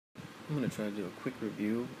I'm going to try to do a quick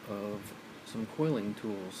review of some coiling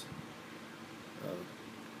tools.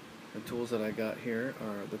 The tools that I got here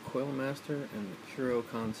are the Coil Master and the Coil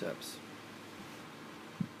Concepts.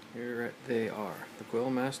 Here they are, the Coil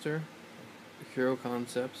Master, the Coil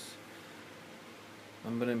Concepts.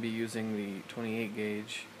 I'm going to be using the 28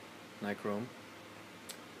 gauge nichrome.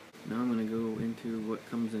 Now I'm going to go into what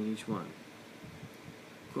comes in each one.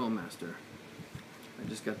 Coil Master. I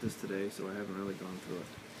just got this today, so I haven't really gone through it.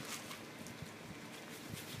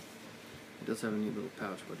 It does have a neat little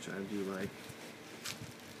pouch, which I do like.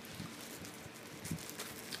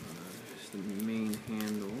 There's the main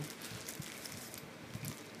handle.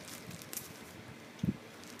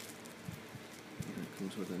 And it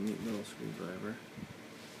comes with a neat little screwdriver.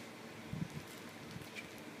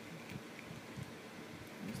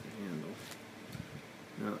 There's the handle.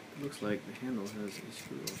 Now, it looks like the handle has a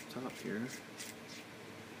screw up top here,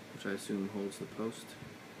 which I assume holds the post.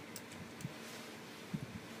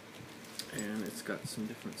 And it's got some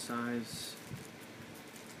different size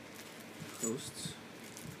posts.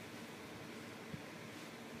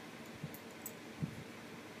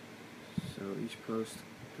 So each post,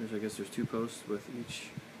 I guess there's two posts with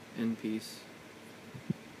each end piece.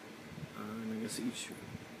 And I guess each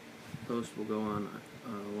post will go on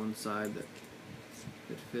one side that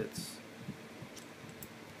fits.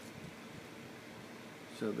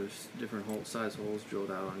 So there's different size holes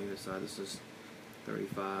drilled out on either side. This is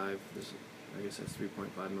 35. This, I guess that's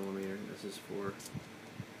 3.5 millimeter. This is 4.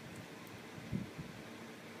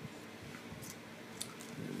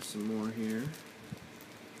 There's some more here.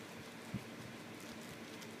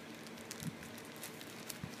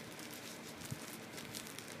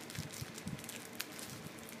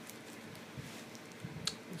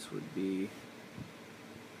 This would be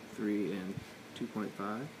 3 and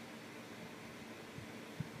 2.5.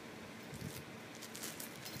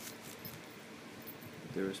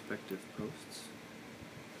 Their respective posts.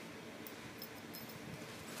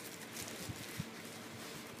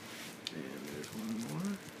 And there's one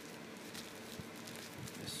more.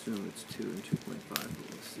 I assume it's 2 and 2.5, but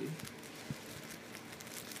we'll see.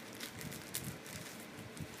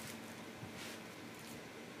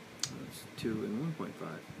 It's 2 and 1.5.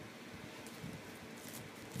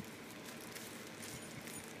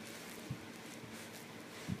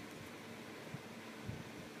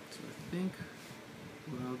 So I think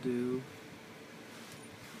what I'll do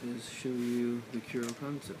is show you the Coil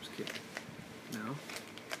Concepts kit now.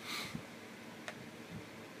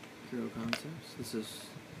 Coil Concepts. This is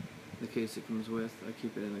the case it comes with. I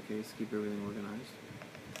keep it in the case, keep everything organized.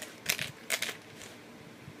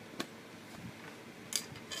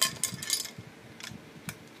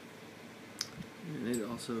 And it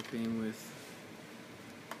also came with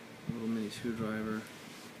a little mini screwdriver,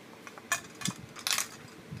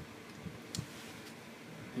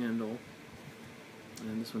 handle,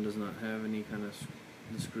 and this one does not have any kind of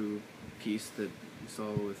the screw piece that you saw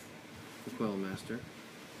with the Coil Master.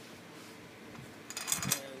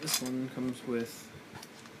 And this one comes with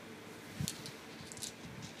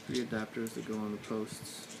 3 adapters that go on the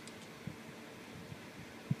posts.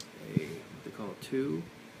 What they call a 2,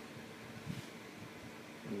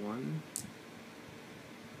 a 1,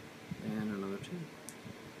 and another 2.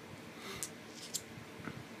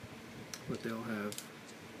 But they all have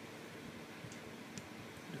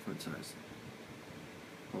different size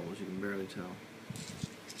holes, you can barely tell.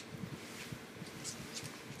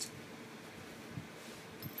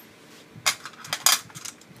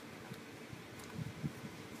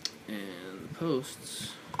 And the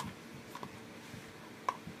posts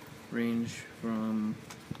range from,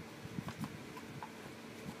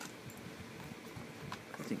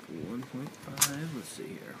 I think, 1.5, let's see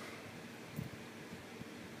here,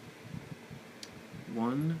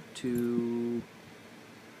 1 to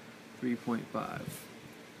 3.5.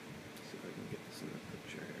 See if I can get this in the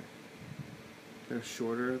picture here. They're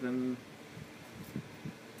shorter than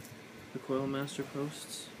the Coil Master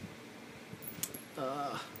posts.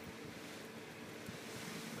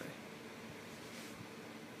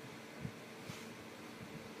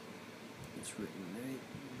 It's written right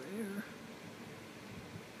there.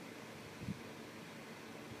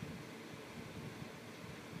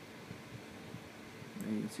 Now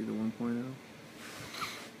you can see the 1.0.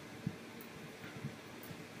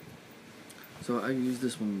 So I've used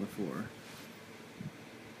this one before,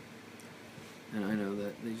 and I know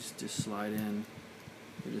that they just slide in,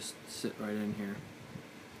 they just sit right in here.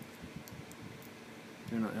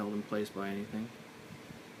 They're not held in place by anything.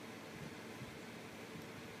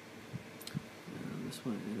 And this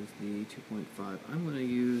one is the 2.5. I'm going to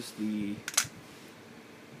use the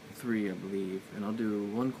 3, I believe, and I'll do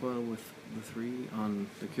one coil with the 3 on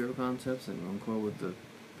the Coil Concepts and one coil with the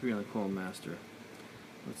 3 on the Coil Master.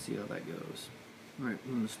 Let's see how that goes. Alright,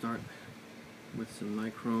 I'm going to start with some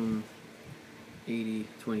nichrome 80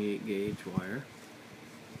 28 gauge wire.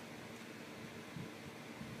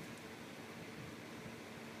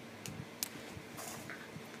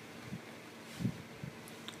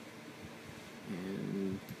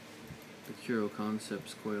 And the Coil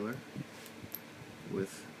Concepts coiler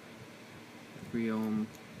with 3 ohm,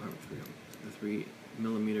 the 3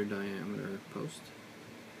 millimeter diameter post.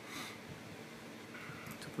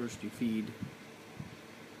 So first you feed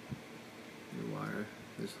your wire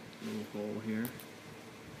this little hole here.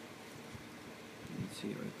 You can see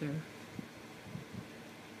it right there.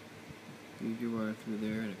 Feed your wire through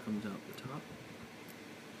there and it comes out the top.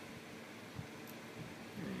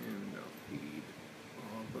 And I'll feed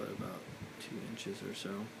all but about 2 inches or so.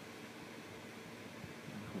 And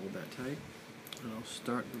hold that tight. And I'll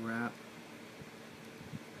start the wrap.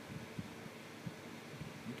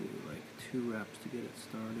 Do like 2 wraps to get it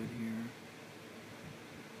started here.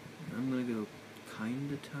 And I'm going to go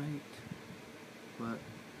kinda tight, but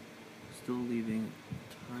still leaving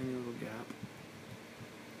a tiny little gap.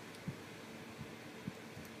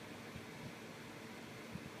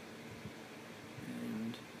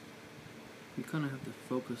 And you kind of have to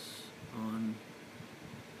focus on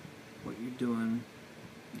what you're doing.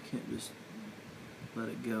 You can't just let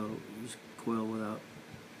it go. Use coil without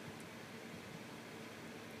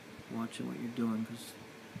watching what you're doing, because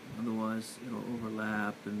otherwise it'll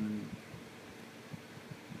overlap and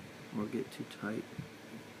or get too tight.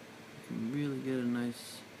 You can really get a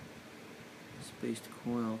nice spaced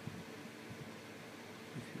coil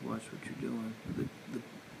if you watch what you're doing. The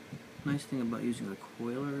nice thing about using a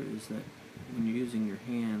coiler is that when you're using your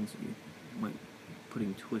hands, you might be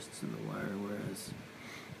putting twists in the wire, whereas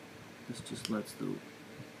this just lets the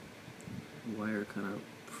wire kind of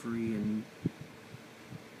free and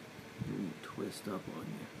twist up on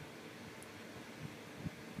you.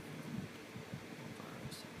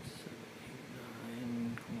 5, 6, 7, 8,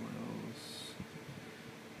 9 coils.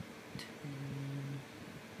 10.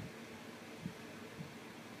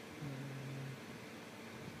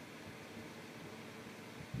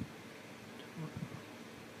 12.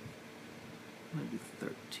 Might be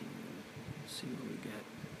 13. Let's see what we get.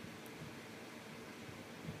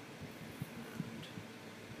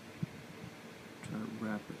 Try to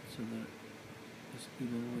wrap it so that it's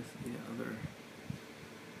even with the other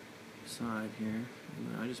side here. And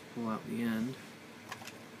then I just pull out the end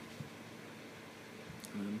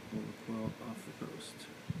and then pull the coil off the post.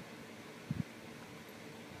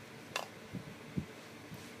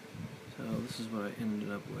 So this is what I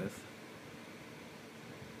ended up with.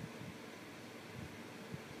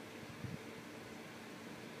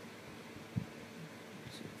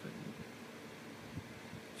 Let's see if I can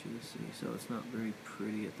get you to see. So it's not very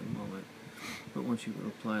pretty at the moment, but once you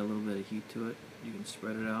apply a little bit of heat to it, you can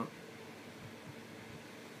spread it out,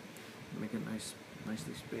 make it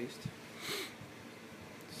nicely spaced.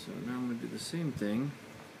 So now I'm going to do the same thing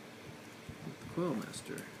with the Coil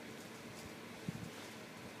Master.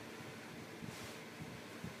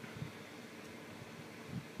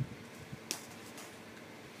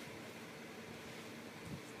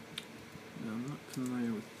 Now I'm not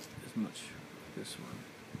familiar with as much with this one.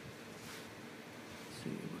 Let's see,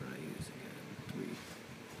 what did I use again? 3.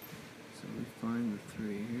 So we find the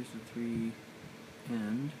 3. Here's the 3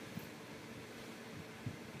 end.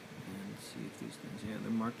 And see if these things, yeah,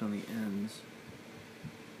 they're marked on the ends.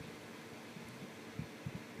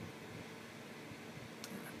 I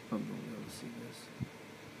probably won't be able to see this.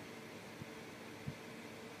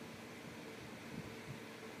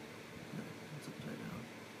 No, it's upside down.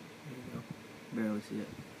 There you go. Barely see it.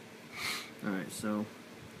 Alright, so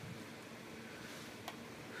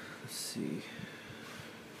let's see.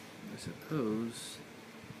 I suppose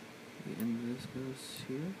the end of this goes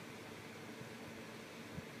here.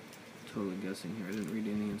 Totally guessing here. I didn't read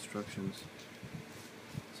any instructions.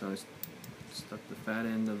 So I stuck the fat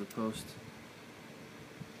end of the post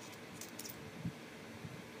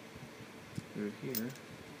through here.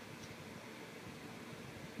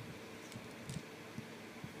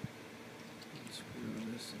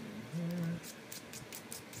 Screw this in here.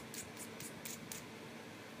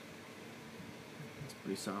 It's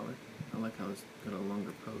pretty solid. I like how it's got a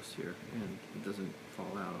longer post here and it doesn't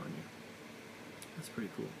fall out on you. That's pretty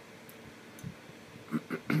cool.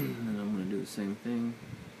 And I'm going to do the same thing.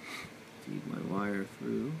 Feed my wire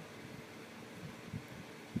through.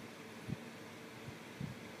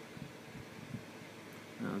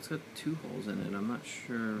 Now it's got 2 holes in it. I'm not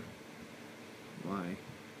sure why.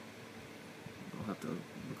 I'll have to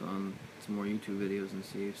look on some more YouTube videos and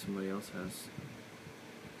see if somebody else has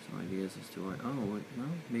some ideas as to why. Oh, wait, no,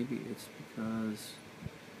 maybe it's because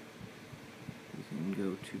you can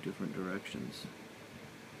go two different directions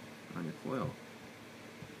on your coil.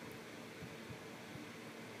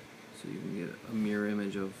 So you can get a mirror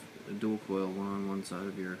image of a dual coil, one on one side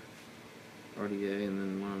of your RDA and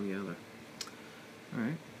then one on the other.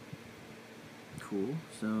 Alright. Cool.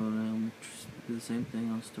 So now we'll just do the same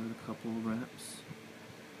thing. I'll start a couple of wraps.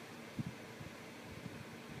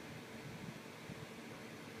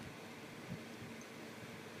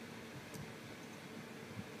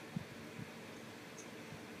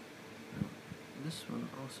 Now, this one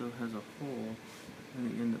also has a hole in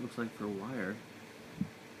the end that looks like for a wire,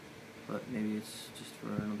 but maybe it's just for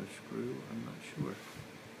another screw. I'm not sure.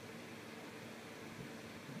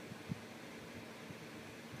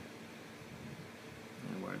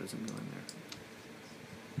 The wire doesn't go in there.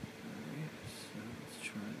 Alright, so let's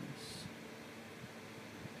try this.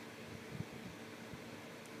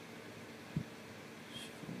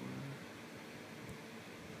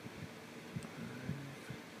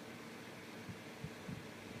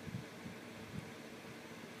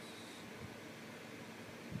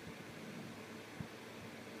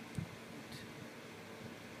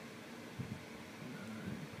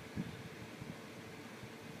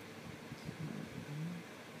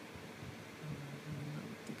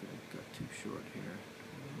 Too short here.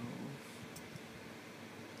 12,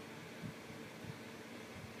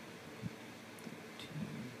 13.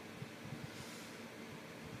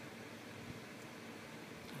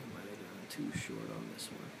 I might have gone too short on this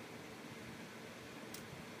one.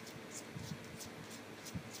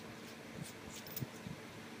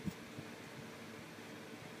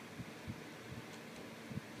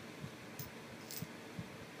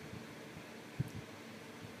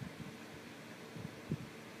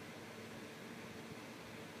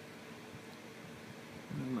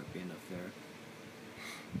 Might be enough there.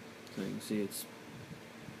 So you can see it's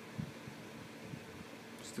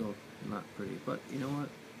still not pretty, but you know what?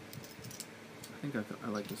 I think I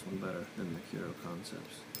like this one better than the Coil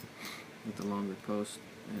Concepts. With the longer post,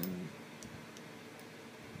 and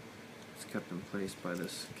it's kept in place by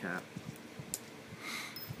this cap.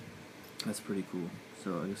 That's pretty cool.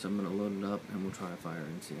 So I guess I'm going to load it up and we'll try a fire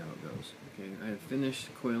and see how it goes. Okay, I have finished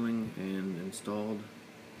coiling and installed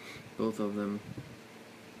both of them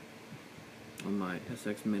on my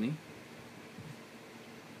SX Mini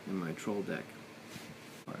and my Troll deck.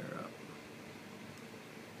 Fire up.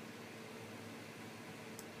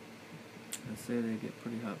 I'd say they get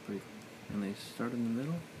pretty hot and they start in the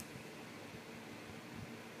middle.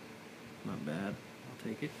 Not bad. I'll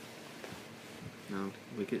take it. Now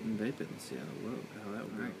wick it and vape it and see how that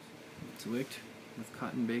works. It's wicked with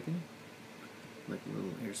cotton bacon. Like a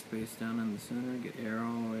little airspace down in the center. Get air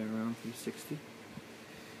all the way around 360.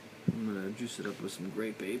 I'm going to juice it up with some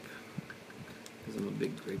grape ape, because I'm a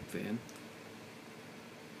big grape fan.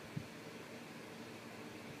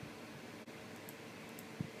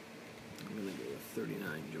 I'm going to go with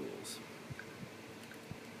 39 joules.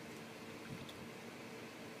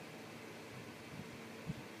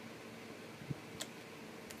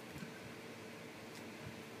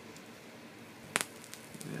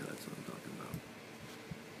 Yeah, that's what I'm talking about.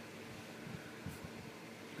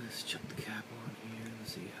 Let's chuck the cap on here and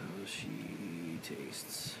see how she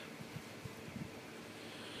tastes.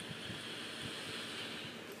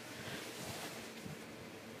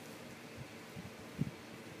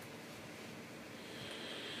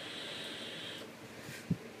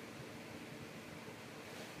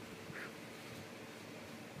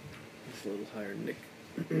 It's a little higher nick.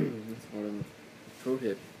 That's part of the pro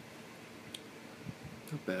hip.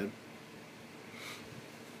 Not bad.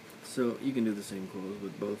 So you can do the same coils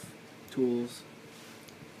with both tools,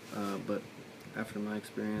 but after my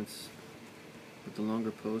experience with the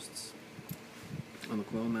longer posts on the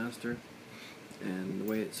Coil Master and the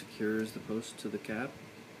way it secures the post to the cap,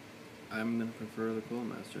 I'm going to prefer the Coil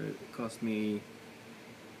Master. It cost me,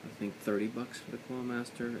 I think, $30 for the Coil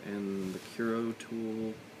Master, and the Curo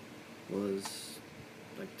tool was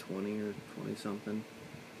like 20 or 20 something.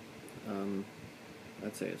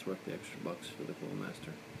 I'd say it's worth the extra bucks for the Coil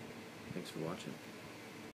Master. Thanks for watching.